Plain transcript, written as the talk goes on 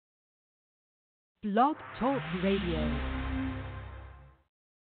Blog Talk Radio.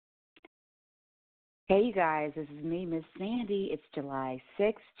 Hey, you guys, this is me, Miss Sandy. It's July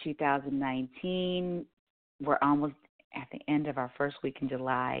 6th, 2019. We're almost at the end of our first week in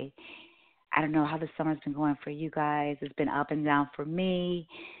July. I don't know how the summer's been going for you guys. It's been up and down for me.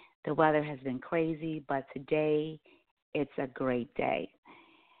 The weather has been crazy, but today it's a great day.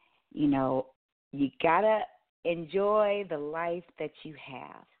 You know, you got to enjoy the life that you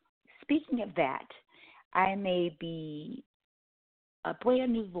have. Speaking of that, I may be a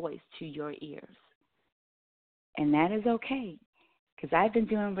brand new voice to your ears. And that is okay, because I've been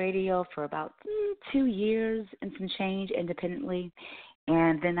doing radio for about 2 years and some change independently,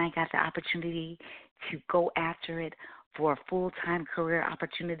 and then I got the opportunity to go after it for a full-time career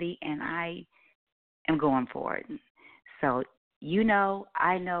opportunity, and I am going for it. So,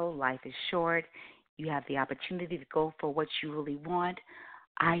 I know life is short. You have the opportunity to go for what you really want.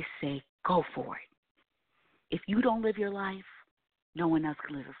 I say go for it. If you don't live your life, no one else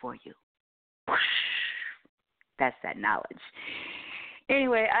can live it for you. That's that knowledge.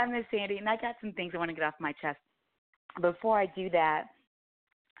 Anyway, I'm Miss Sandy, and I got some things I want to get off my chest. Before I do that,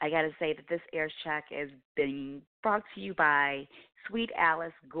 I got to say that this Aircheck is being brought to you by Sweet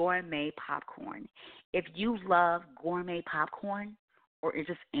Alice Gourmet Popcorn. If you love gourmet popcorn or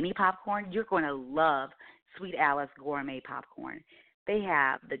just any popcorn, you're going to love Sweet Alice Gourmet Popcorn. They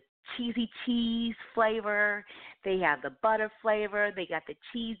have the cheesy cheese flavor. They have the butter flavor. They got the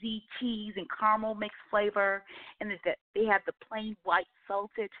cheesy cheese and caramel mix flavor. And they have the plain white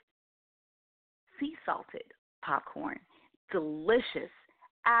sea salted popcorn. Delicious.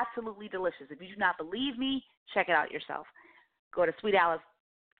 Absolutely delicious. If you do not believe me, check it out yourself. Go to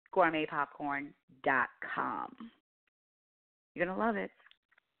sweetalicegourmetpopcorn.com. You're going to love it.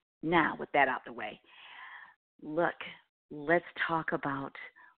 Now, with that out the way, look, let's talk about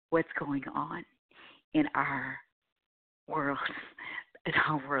what's going on in our world.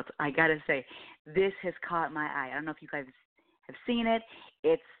 I got to say, this has caught my eye. I don't know if you guys have seen it.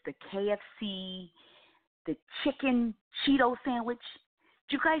 It's the KFC, the chicken Cheeto sandwich.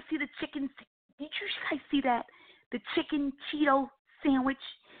 Did you guys see the chicken? Did you guys see that? The chicken Cheeto sandwich.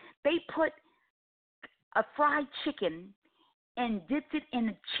 They put a fried chicken and dipped it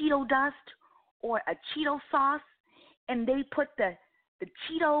in Cheeto dust or a Cheeto sauce, and they put the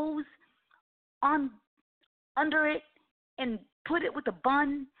Cheetos on under it and put it with a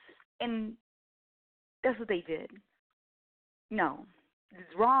bun, and that's what they did. No,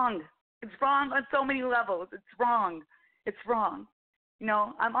 it's wrong. It's wrong on so many levels. It's wrong. It's wrong.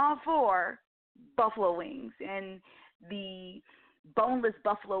 I'm all for buffalo wings and the boneless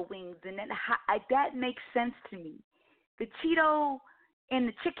buffalo wings, and that makes sense to me. The Cheeto and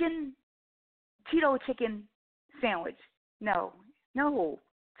the Cheeto chicken sandwich. No,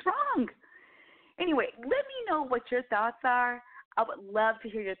 it's wrong. Anyway, let me know what your thoughts are. I would love to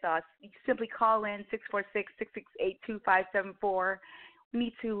hear your thoughts. You can simply call in 646-668-2574. We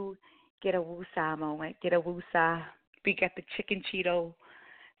need to get a woosah moment, get a woosah. We got the chicken Cheeto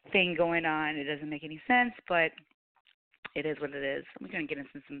thing going on. It doesn't make any sense, but it is what it is. We're going to get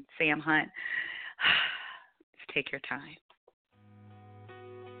into some Sam Hunt. Just take your time.